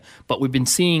idea. But we've been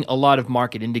seeing a lot of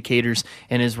market indicators,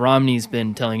 and as Romney's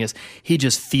been telling us, he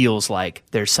just feels like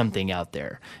there's something out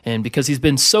there. And because he's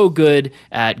been so good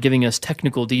at giving us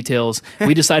technical details,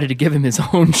 we decided to give him his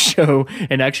own show.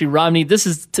 And actually, Romney, this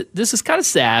is kind of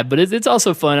sad, but it's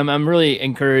also fun. I'm really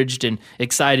encouraged and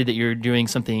excited that you're doing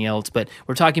something else. But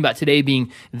we're talking about today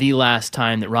being the last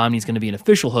time that Romney's going to be an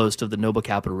official host of the Noble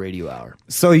Capital Radio Hour.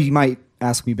 So you might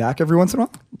ask me back every once in a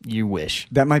while? You wish.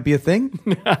 That might be a thing?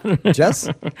 Jess?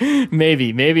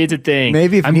 Maybe it's a thing.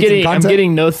 Maybe if you I'm need some getting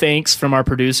content? no thanks from our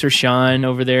producer Sean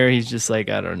over there. He's just like,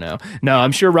 I don't know. No,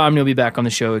 I'm sure Romney will be back on the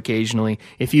show occasionally.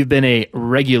 If you've been a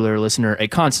regular listener, a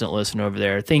constant listener over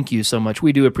there, thank you so much.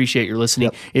 We do appreciate your listening.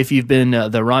 Yep. If you've been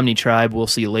the Romney Tribe, we'll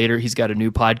see you later. He's got a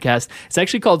new podcast. It's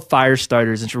actually called Fire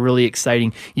Starters. It's really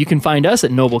exciting. You can find us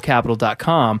at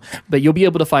noblecapital.com, but you'll be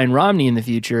able to find Romney in the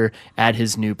future at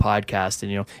his new podcast.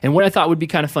 And what I thought would be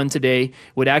kind of fun today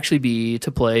would actually be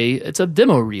to play. It's a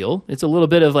demo reel. It's a little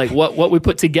bit of like what we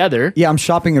put together. Yeah, I'm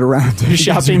shopping it around. You're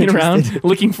shopping it around,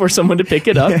 looking for someone to pick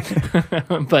it up.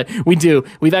 But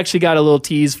we've actually got a little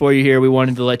tease for you here. We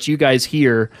wanted to let you guys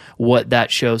hear what that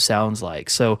show sounds like.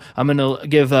 So I'm going to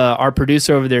give our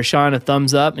producer over there, Sean, a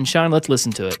thumbs up. And Sean, let's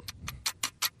listen to it.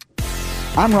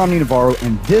 I'm Romney Navarro,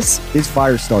 and this is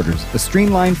Fire Starters, a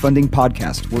streamlined funding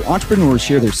podcast where entrepreneurs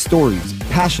share their stories,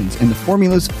 passions, and the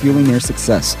formulas fueling their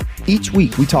success. Each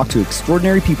week, we talk to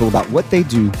extraordinary people about what they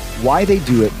do, why they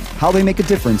do it, how they make a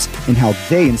difference, and how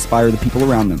they inspire the people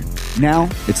around them. Now,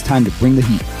 it's time to bring the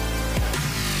heat.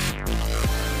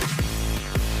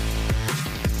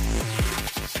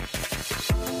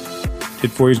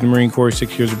 Did 4 years in the Marine Corps,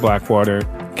 6 years at Blackwater.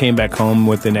 Came back home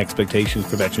with an expectation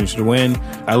for veterans to win.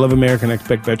 I love America and I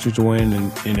expect veterans to win.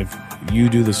 And if you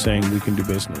do the same, we can do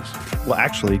business. Well,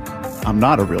 actually, I'm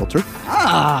not a realtor.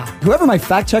 Whoever my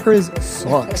fact checker is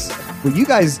sucks. Well, you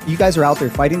guys are out there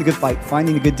fighting the good fight,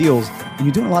 finding the good deals, and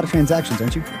you're doing a lot of transactions,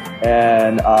 aren't you?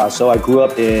 And so I grew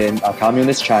up in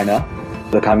communist China.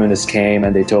 The communists came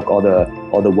and they took all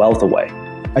the wealth away.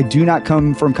 I do not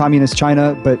come from communist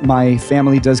China, but my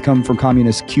family does come from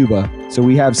communist Cuba. So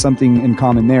we have something in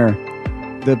common there.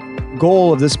 The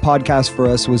goal of this podcast for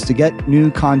us was to get new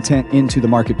content into the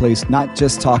marketplace, not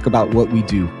just talk about what we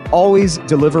do. Always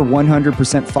deliver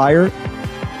 100% fire.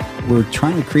 We're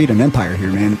trying to create an empire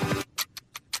here, man.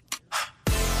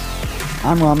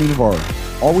 I'm Romney Navarro.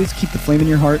 Always keep the flame in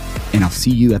your heart, and I'll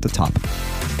see you at the top.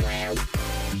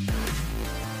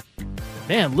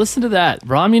 Man, listen to that.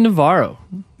 Romney Navarro.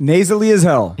 Nasally as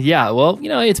hell. Yeah, well,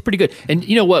 it's pretty good. And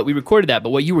you know what? We recorded that, but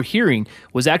what you were hearing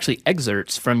was actually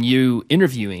excerpts from you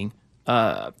interviewing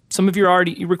some of your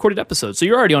recorded episodes. So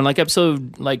you're already on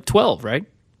episode 12, right?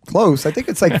 Close. I think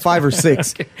it's 5 or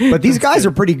 6. Okay. But these guys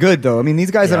are pretty good, though. I mean,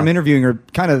 these guys that I'm interviewing are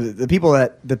kind of the people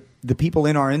the people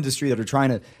in our industry that are trying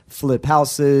to flip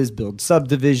houses, build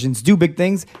subdivisions, do big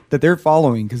things that they're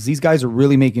following, because these guys are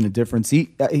really making a difference.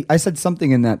 I said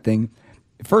something in that thing.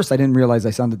 At first, I didn't realize I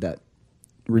sounded that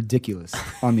ridiculous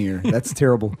on the air. That's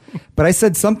terrible. But I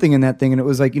said something in that thing, and it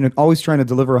was always trying to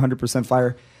deliver 100%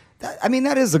 fire.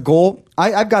 That is a goal.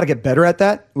 I've got to get better at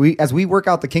that. As we work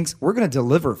out the kinks, we're going to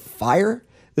deliver fire.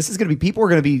 This is going to be, people are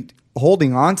going to be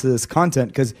holding on to this content,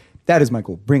 because that is my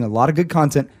goal. Bring a lot of good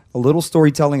content, a little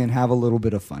storytelling, and have a little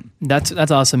bit of fun. That's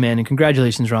awesome, man. And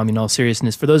congratulations, Rami, in all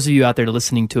seriousness. For those of you out there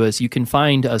listening to us, you can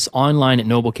find us online at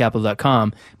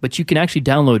noblecapital.com, but you can actually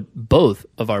download both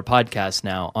of our podcasts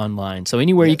now online. So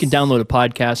anywhere you can download a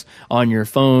podcast on your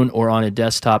phone or on a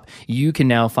desktop, you can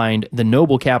now find the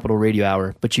Noble Capital Radio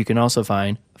Hour, but you can also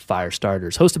find Fire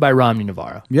Starters, hosted by Romney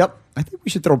Navarro. Yep. I think we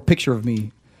should throw a picture of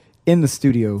me in the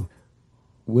studio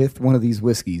with one of these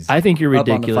whiskeys. I think you're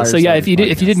ridiculous. So yeah, if you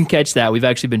didn't catch that, we've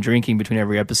actually been drinking between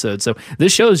every episode. So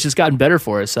this show has just gotten better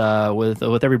for us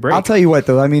with every break. I'll tell you what,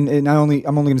 though. I mean, I'm only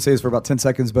going to say this for about 10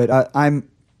 seconds, but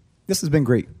this has been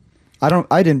great.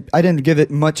 I didn't give it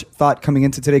much thought coming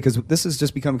into today, because this has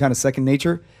just become kind of second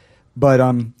nature. But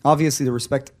obviously, the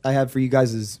respect I have for you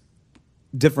guys is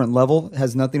different level. It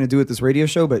has nothing to do with this radio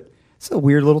show, but it's a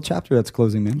weird little chapter that's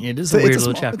closing, man. It is a weird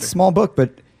little chapter. It's a small book,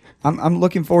 but I'm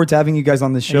looking forward to having you guys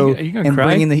on the show. Are you gonna cry?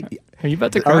 Bringing the. Are you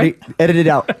about to cry? Already edited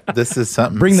out. This is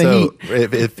something. Bring the heat.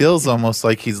 It feels almost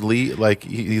like he's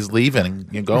leaving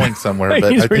and going somewhere.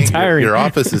 But He's I think retiring. your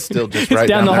office is still just It's right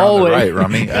down down the there hallway.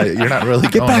 on the right, Rami. You're not really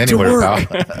Get going back to anywhere, work.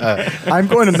 pal. I'm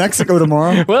going to Mexico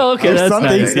tomorrow. Well, okay, Or that's something.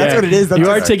 nice. That's yeah. what it is. That's You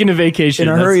are right. taking a vacation. In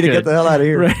a That's hurry to good. get the hell out of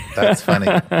here. Right. That's funny.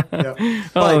 But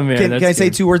Oh, man, can that's I say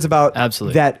good. 2 words about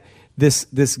Absolutely. that?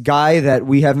 This guy that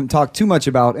we haven't talked too much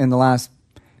about in the last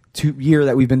 2 year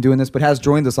that we've been doing this, but has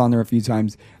joined us on there a few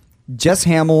times. Jess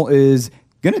Hamill is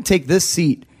going to take this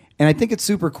seat, and I think it's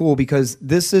super cool because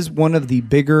this is one of the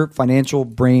bigger financial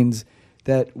brains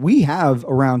that we have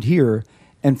around here,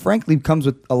 and frankly comes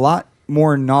with a lot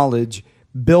more knowledge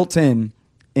built in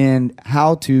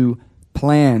how to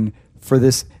plan for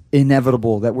this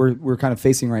inevitable that we're kind of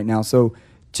facing right now. So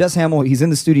Jess Hamill, he's in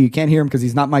the studio. You can't hear him because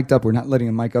he's not mic'd up. We're not letting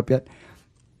him mic up yet.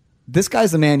 This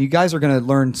guy's the man. You guys are going to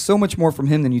learn so much more from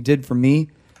him than you did from me.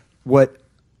 What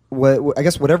I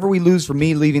guess whatever we lose from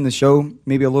me leaving the show,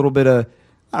 maybe a little bit of,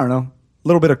 I don't know, a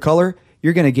little bit of color,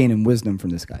 you're going to gain in wisdom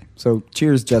from this guy. So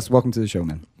cheers, Jess. Welcome to the show,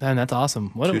 man. Man, that's awesome.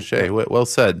 What Touche. Well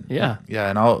said. Yeah. Yeah,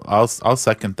 and I'll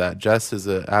second that. Jess is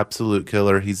an absolute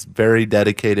killer. He's very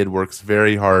dedicated, works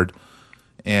very hard,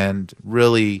 and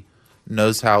really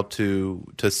knows how to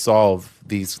solve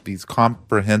these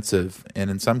comprehensive and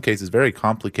in some cases very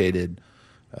complicated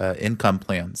income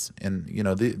plans. And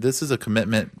this is a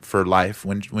commitment for life.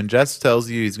 When Jess tells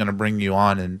you he's going to bring you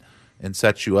on and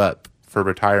set you up for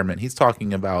retirement, he's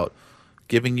talking about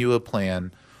giving you a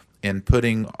plan and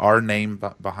putting our name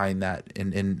behind that.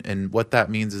 And what that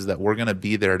means is that we're going to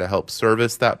be there to help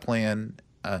service that plan,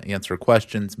 answer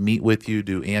questions, meet with you,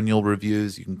 do annual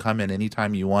reviews. You can come in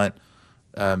anytime you want.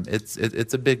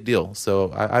 It's a big deal.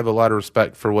 So I have a lot of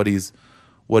respect for what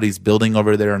he's building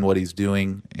over there and what he's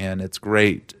doing, and it's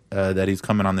great that he's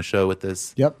coming on the show with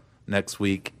this next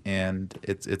week, and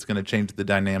it's going to change the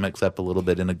dynamics up a little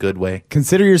bit in a good way.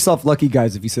 Consider yourself lucky,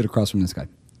 guys, if you sit across from this guy.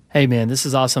 Hey, man, this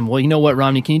is awesome. Well, you know what,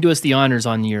 Romney? Can you do us the honors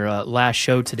on your last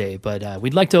show today? But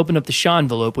we'd like to open up the Shaw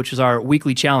envelope, which is our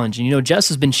weekly challenge. And, Jess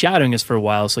has been shadowing us for a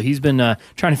while, so he's been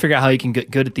trying to figure out how he can get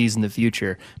good at these in the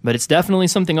future. But it's definitely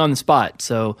something on the spot.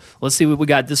 So let's see what we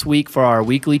got this week for our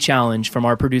weekly challenge from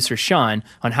our producer, Sean,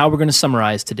 on how we're going to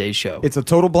summarize today's show. It's a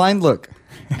total blind look.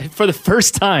 For the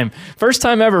first time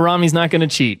ever, Romney's not going to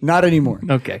cheat. Not anymore.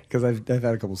 Okay. Because I've had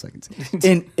a couple seconds.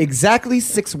 In exactly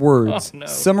 6 words,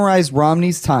 summarize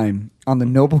Romney's time on the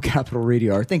Noble Capital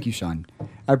Radio Hour. Thank you, Sean.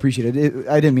 I appreciate it.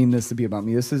 I didn't mean this to be about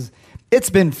me. It's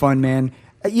been fun, man.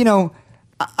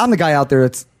 I'm the guy out there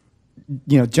that's,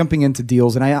 jumping into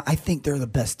deals, and I think they're the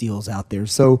best deals out there.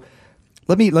 So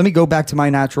let me go back to my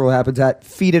natural habitat,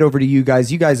 feed it over to you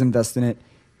guys. You guys invest in it,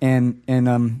 and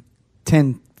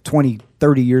 10, 20,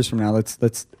 30 years from now,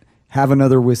 let's have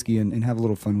another whiskey and have a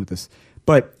little fun with this.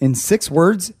 But in 6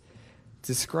 words,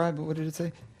 describe, what did it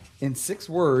say? In 6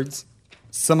 words,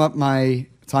 sum up my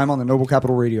time on the Noble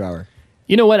Capital Radio Hour.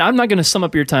 You know what? I'm not going to sum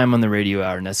up your time on the radio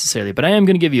hour necessarily, but I am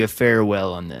going to give you a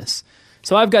farewell on this.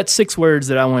 So I've got 6 words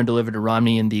that I want to deliver to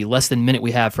Romney in the less than minute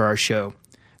we have for our show.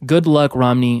 Good luck,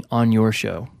 Romney, on your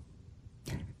show.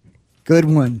 Good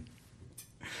one.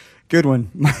 Good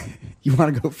one. You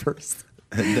want to go first?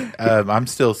 I'm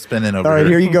still spinning over All right,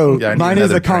 here you go. Yeah, I need Mine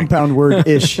is another a drink. compound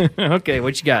word-ish. Okay,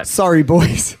 what you got? Sorry,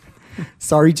 boys.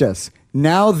 Sorry, Jess.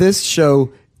 Now this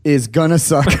show is gonna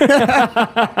suck.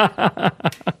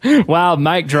 Wow,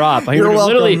 mic drop. You're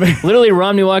welcome. Literally,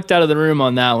 Romney walked out of the room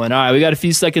on that one. All right, we got a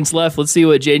few seconds left. Let's see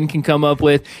what Jaden can come up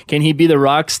with. Can he be the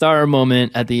rock star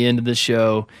moment at the end of the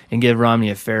show and give Romney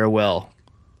a farewell?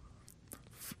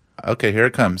 Okay, here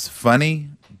it comes. Funny,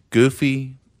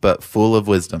 goofy, but full of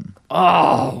wisdom.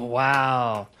 Oh,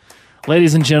 wow.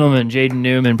 Ladies and gentlemen, Jaden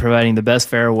Newman providing the best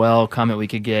farewell comment we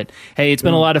could get. Hey, it's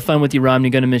been a lot of fun with you, Romney.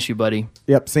 Going to miss you, buddy.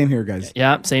 Yep, same here, guys.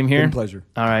 Yeah, same here. Been a pleasure.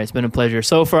 All right, it's been a pleasure.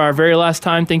 So for our very last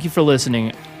time, thank you for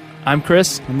listening. I'm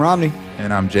Chris. I'm Romney.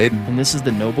 And I'm Jaden. And this is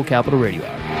the Noble Capital Radio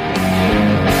Hour.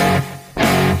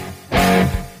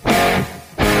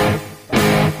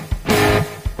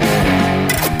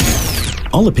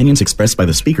 All opinions expressed by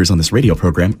the speakers on this radio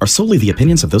program are solely the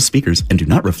opinions of those speakers and do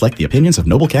not reflect the opinions of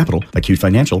Noble Capital, Acute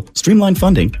Financial, Streamline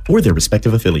Funding, or their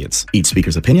respective affiliates. Each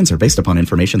speaker's opinions are based upon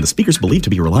information the speakers believe to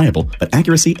be reliable, but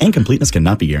accuracy and completeness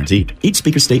cannot be guaranteed. Each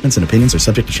speaker's statements and opinions are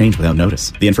subject to change without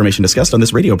notice. The information discussed on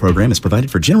this radio program is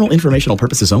provided for general informational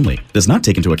purposes only, does not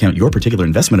take into account your particular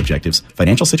investment objectives,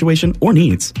 financial situation, or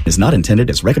needs, is not intended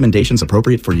as recommendations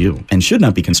appropriate for you, and should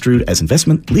not be construed as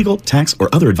investment, legal, tax,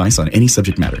 or other advice on any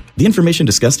subject matter. The information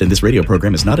discussed in this radio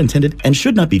program is not intended and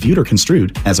should not be viewed or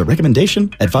construed as a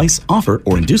recommendation, advice, offer,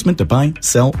 or inducement to buy,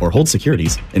 sell, or hold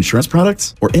securities, insurance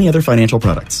products, or any other financial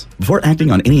products. Before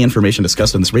acting on any information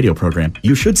discussed in this radio program,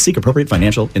 you should seek appropriate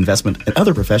financial, investment, and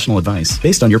other professional advice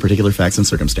based on your particular facts and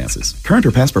circumstances. Current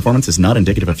or past performance is not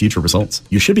indicative of future results.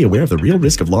 You should be aware of the real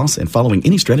risk of loss in following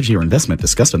any strategy or investment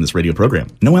discussed on this radio program.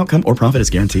 No outcome or profit is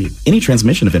guaranteed. Any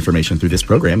transmission of information through this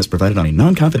program is provided on a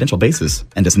non-confidential basis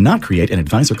and does not create an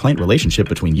advisor-client relationship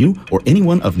between you or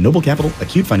anyone of Noble Capital,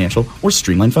 Acute Financial, or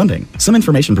Streamline Funding. Some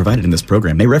information provided in this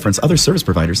program may reference other service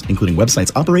providers, including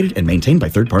websites operated and maintained by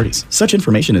third parties. Such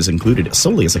information is included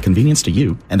solely as a convenience to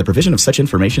you, and the provision of such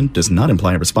information does not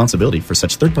imply a responsibility for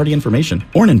such third-party information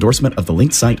or an endorsement of the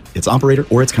linked site, its operator,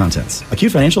 or its contents.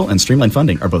 Acute Financial and Streamline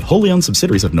Funding are both wholly owned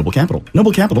subsidiaries of Noble Capital.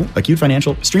 Noble Capital, Acute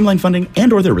Financial, Streamline Funding,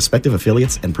 and or their respective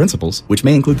affiliates and principals, which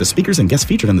may include the speakers and guests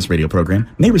featured in this radio program,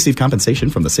 may receive compensation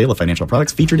from the sale of financial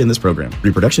products featured in this program.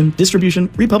 Reproduction, distribution,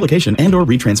 republication, and or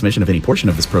retransmission of any portion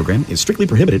of this program is strictly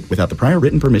prohibited without the prior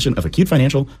written permission of Acute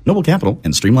Financial, Noble Capital,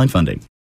 and Streamline Funding.